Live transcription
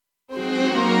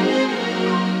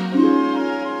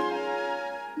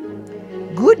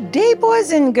day,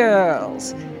 boys and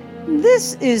girls.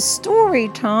 This is story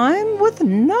time with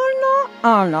Nana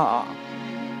Anna.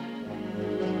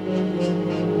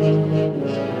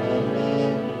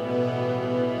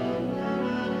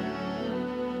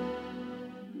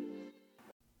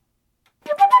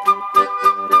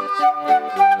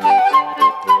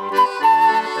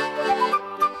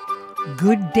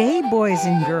 Good day, boys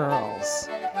and girls.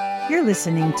 You're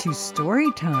listening to Story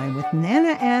Time with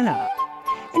Nana Anna.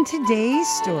 And today's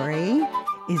story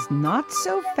is Not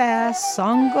So Fast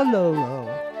Songololo,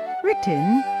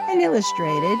 written and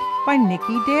illustrated by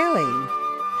Nikki Daly.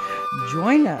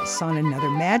 Join us on another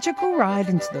magical ride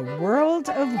into the world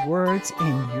of words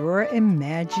in your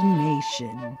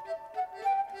imagination.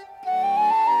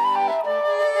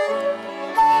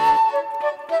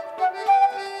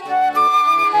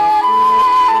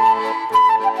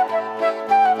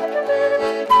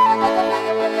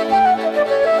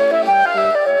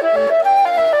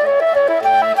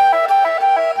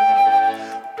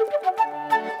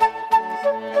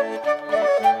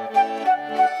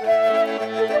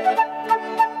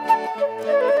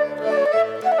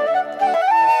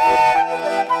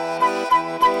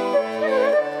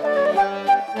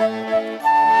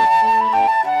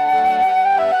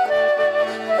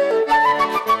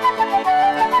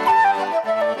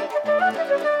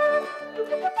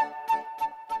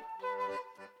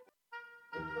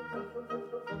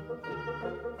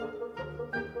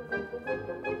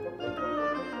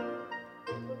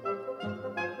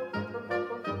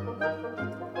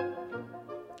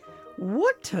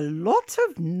 What a lot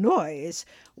of noise!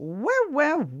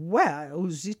 Well,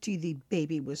 Zitty the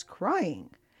baby was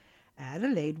crying.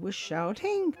 Adelaide was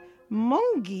shouting,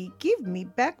 Mongie, give me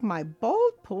back my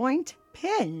ballpoint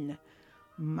pen.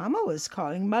 Mama was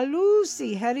calling,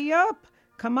 Malusi, hurry up.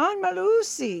 Come on,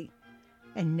 Malusi.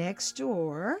 And next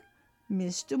door,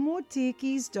 Mr.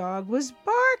 Mortiki's dog was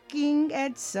barking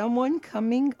at someone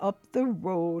coming up the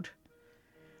road.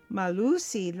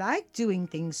 Malusi liked doing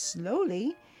things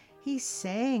slowly. He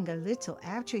sang a little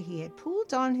after he had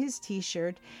pulled on his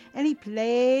t-shirt, and he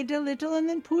played a little and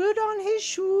then put on his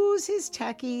shoes, his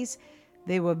tackies.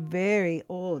 They were very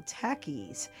old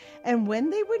tackies, and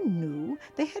when they were new,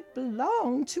 they had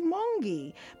belonged to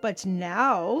Mongie, but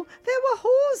now there were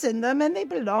holes in them and they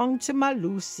belonged to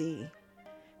Malusi.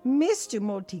 Mr.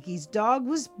 Motiki's dog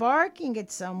was barking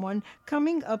at someone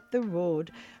coming up the road.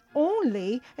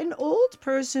 Only an old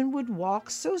person would walk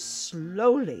so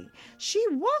slowly. She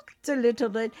walked a little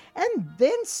bit and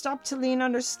then stopped to lean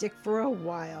on her stick for a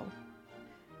while.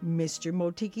 Mr.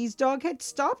 Motiki's dog had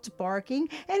stopped barking,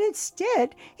 and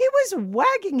instead he was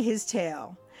wagging his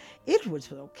tail. It was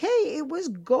okay. It was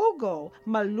Gogo,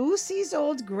 Malusi's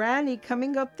old granny,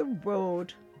 coming up the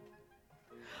road.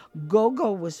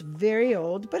 Gogo was very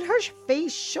old, but her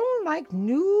face shone like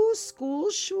new school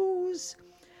shoes.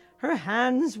 Her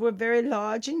hands were very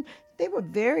large, and they were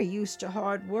very used to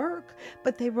hard work,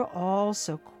 but they were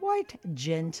also quite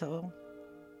gentle.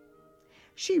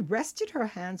 She rested her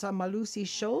hands on Malusi's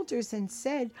shoulders and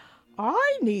said,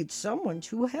 I need someone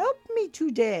to help me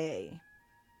today.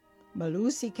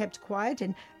 Malusi kept quiet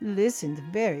and listened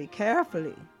very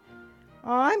carefully.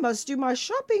 I must do my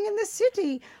shopping in the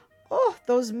city. Oh,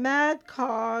 those mad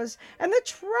cars and the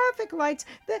traffic lights,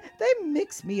 they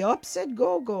mix me up, said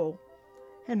Gogo.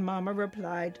 And Mama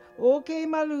replied, Okay,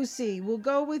 Malusi, we'll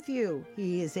go with you.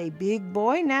 He is a big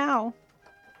boy now.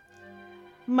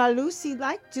 Malusi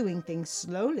liked doing things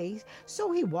slowly,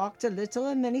 so he walked a little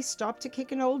and then he stopped to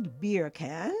kick an old beer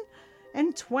can.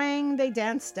 And twang, they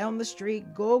danced down the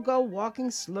street, Gogo walking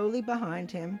slowly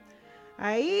behind him.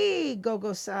 Aye,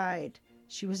 Gogo sighed.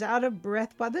 She was out of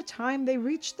breath by the time they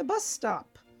reached the bus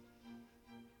stop.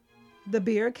 The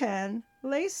beer can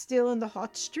lay still in the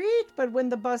hot street, but when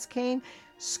the bus came,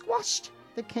 squashed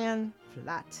the can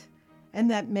flat, and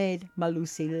that made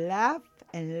Malusi laugh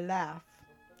and laugh.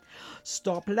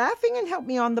 Stop laughing and help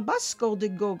me on the bus,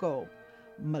 scolded Gogo.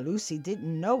 Malusi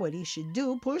didn't know what he should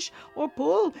do, push or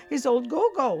pull his old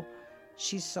Gogo.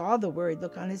 She saw the worried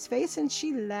look on his face, and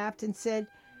she laughed and said,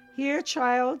 Here,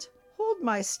 child, hold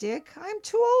my stick. I'm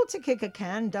too old to kick a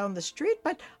can down the street,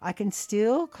 but I can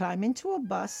still climb into a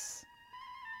bus.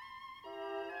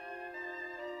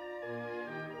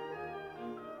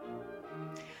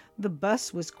 The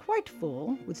bus was quite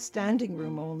full, with standing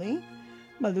room only.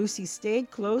 Malusi stayed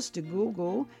close to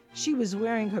Gogo. She was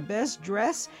wearing her best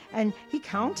dress, and he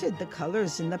counted the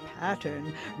colors in the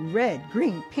pattern: red,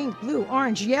 green, pink, blue,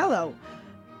 orange, yellow.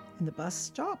 And the bus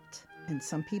stopped, and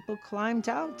some people climbed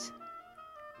out.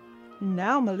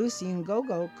 Now Malusi and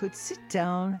Gogo could sit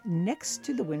down next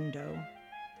to the window.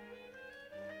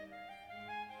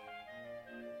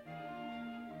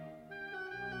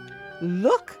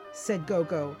 "Look," said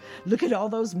Gogo. "Look at all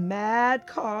those mad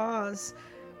cars."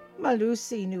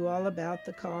 Malusi knew all about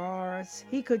the cars.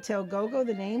 He could tell Gogo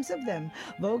the names of them: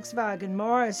 Volkswagen,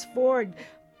 Morris, Ford.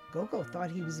 Gogo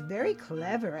thought he was very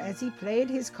clever as he played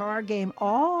his car game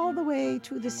all the way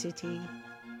to the city.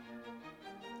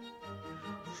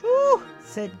 "Whew,"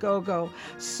 said Gogo,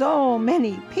 "so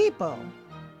many people."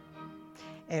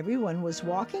 Everyone was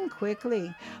walking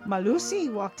quickly.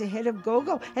 Malusi walked ahead of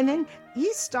Gogo, and then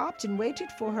he stopped and waited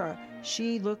for her.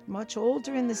 She looked much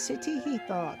older in the city, he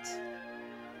thought.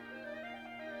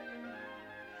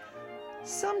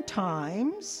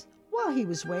 Sometimes, while he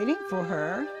was waiting for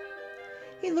her,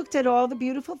 he looked at all the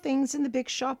beautiful things in the big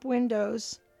shop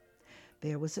windows.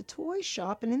 There was a toy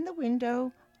shop, and in the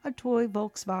window, a toy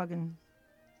Volkswagen.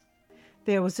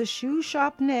 There was a shoe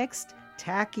shop next,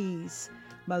 Tackies.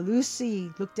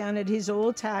 Malusi looked down at his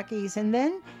old Tackies and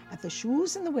then at the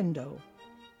shoes in the window.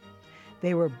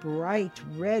 They were bright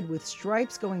red with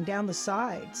stripes going down the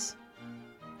sides.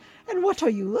 "And what are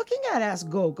you looking at?"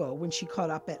 asked Gogo when she caught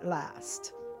up at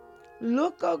last.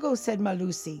 "Look, Gogo," said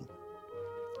Malusi.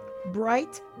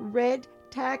 "Bright red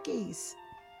Tackies."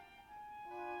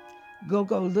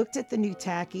 Gogo looked at the new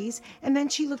Tackies, and then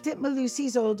she looked at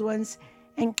Malusi's old ones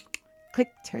and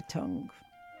clicked her tongue.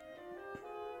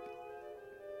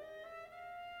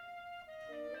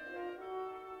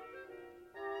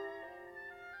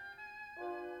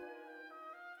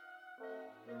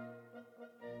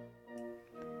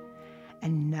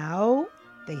 And now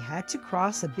they had to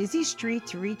cross a busy street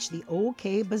to reach the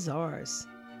OK Bazaars.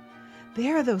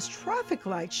 "There are those traffic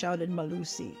lights," shouted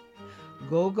Malusi.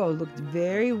 Gogo looked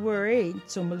very worried,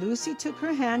 so Malusi took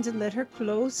her hand and led her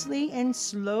closely and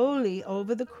slowly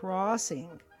over the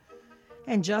crossing.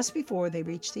 And just before they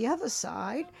reached the other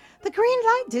side, the green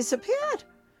light disappeared.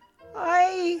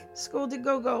 "Aye," scolded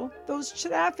Gogo, "those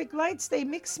traffic lights, they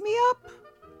mix me up."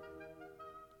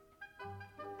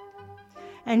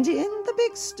 And in the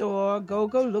big store,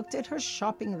 Gogo looked at her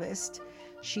shopping list.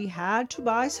 She had to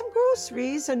buy some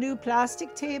groceries, a new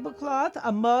plastic tablecloth,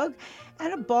 a mug,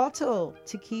 and a bottle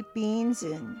to keep beans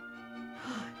in.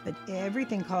 But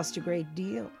everything cost a great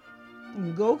deal.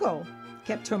 And Gogo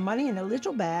kept her money in a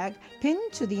little bag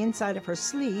pinned to the inside of her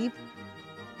sleeve,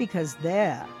 because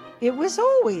there it was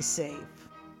always safe.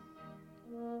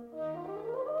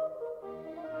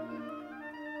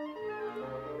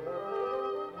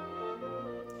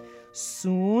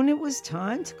 Soon it was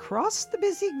time to cross the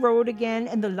busy road again,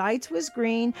 and the light was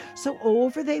green, so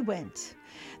over they went.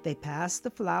 They passed the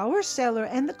flower cellar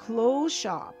and the clothes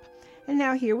shop. And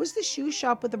now here was the shoe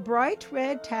shop with the bright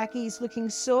red Tackies looking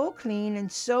so clean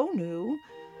and so new.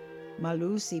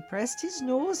 Malusi pressed his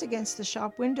nose against the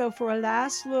shop window for a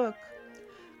last look.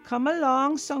 "Come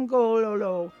along,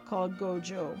 Songololo," called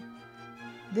Gojo.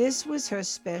 This was her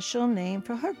special name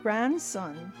for her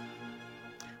grandson.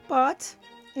 But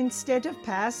instead of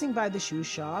passing by the shoe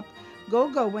shop,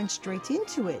 Gogo went straight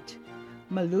into it.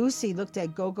 Malusi looked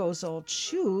at Gogo's old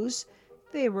shoes.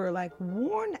 They were like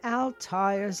worn-out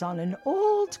tires on an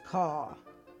old car.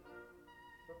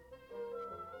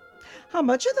 "How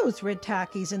much are those red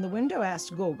Tackies in the window?"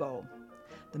 asked Gogo.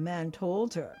 The man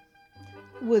told her.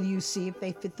 "Will you see if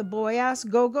they fit the boy?" asked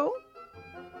Gogo.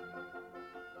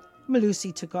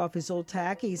 Malusi took off his old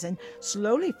Tackies and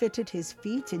slowly fitted his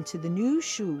feet into the new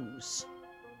shoes.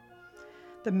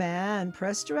 The man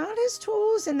pressed around his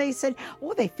toes, and they said,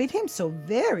 "Oh, they fit him so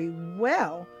very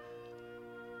well."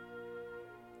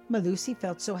 Malusi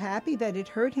felt so happy that it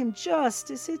hurt him just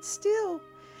to sit still.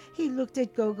 He looked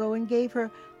at Gogo and gave her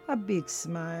a big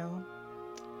smile.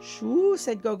 "Shoo,"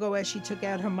 said Gogo as she took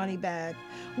out her money bag.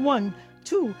 1,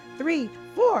 2, 3,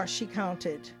 4, she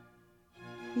counted.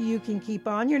 "You can keep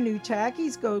on your new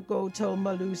Tackies," Gogo told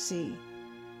Malusi.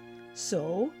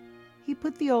 So he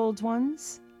put the old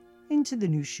ones into the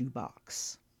new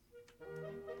shoebox.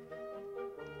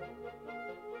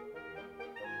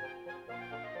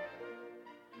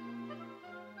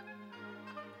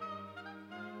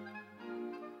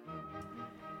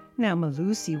 Now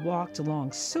Malusi walked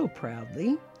along so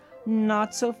proudly.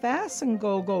 "Not so fast,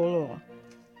 Ngogolo,"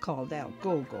 called out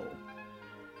Gogo.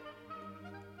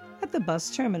 At the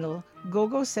bus terminal,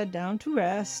 Gogo sat down to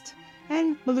rest,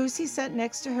 and Malusi sat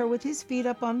next to her with his feet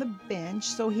up on the bench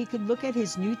so he could look at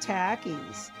his new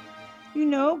Tackies. "You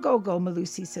know, Gogo,"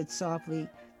 Malusi said softly,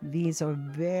 "these are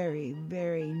very,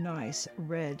 very nice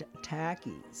red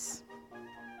Tackies."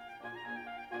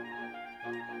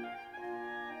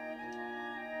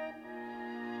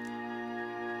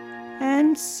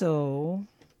 And so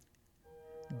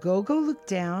Gogo looked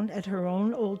down at her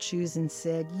own old shoes and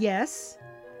said, "Yes,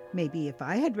 Maybe if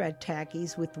I had red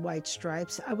tackies with white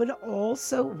stripes, I would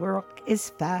also work as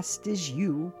fast as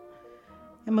you.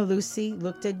 Emma Lucy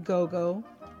looked at Gogo,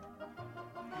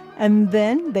 and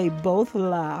then they both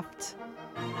laughed.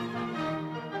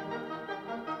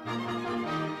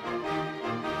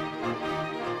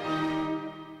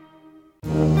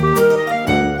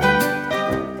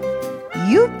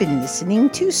 You've been listening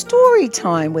to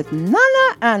Storytime with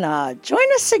Nana Anna.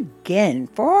 Join us again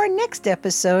for our next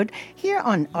episode here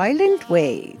on Island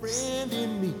Waves.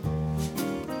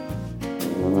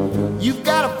 You've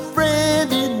got a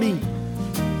friend in me.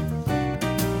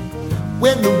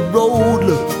 When the road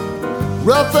looks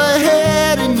rough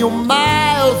ahead and you're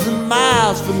miles and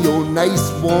miles from your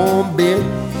nice warm bed,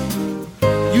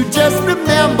 you just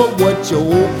remember what your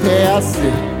old past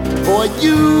said. Boy,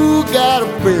 you got a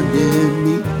friend in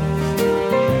me.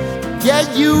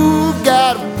 Yeah, you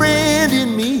got a friend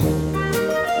in me.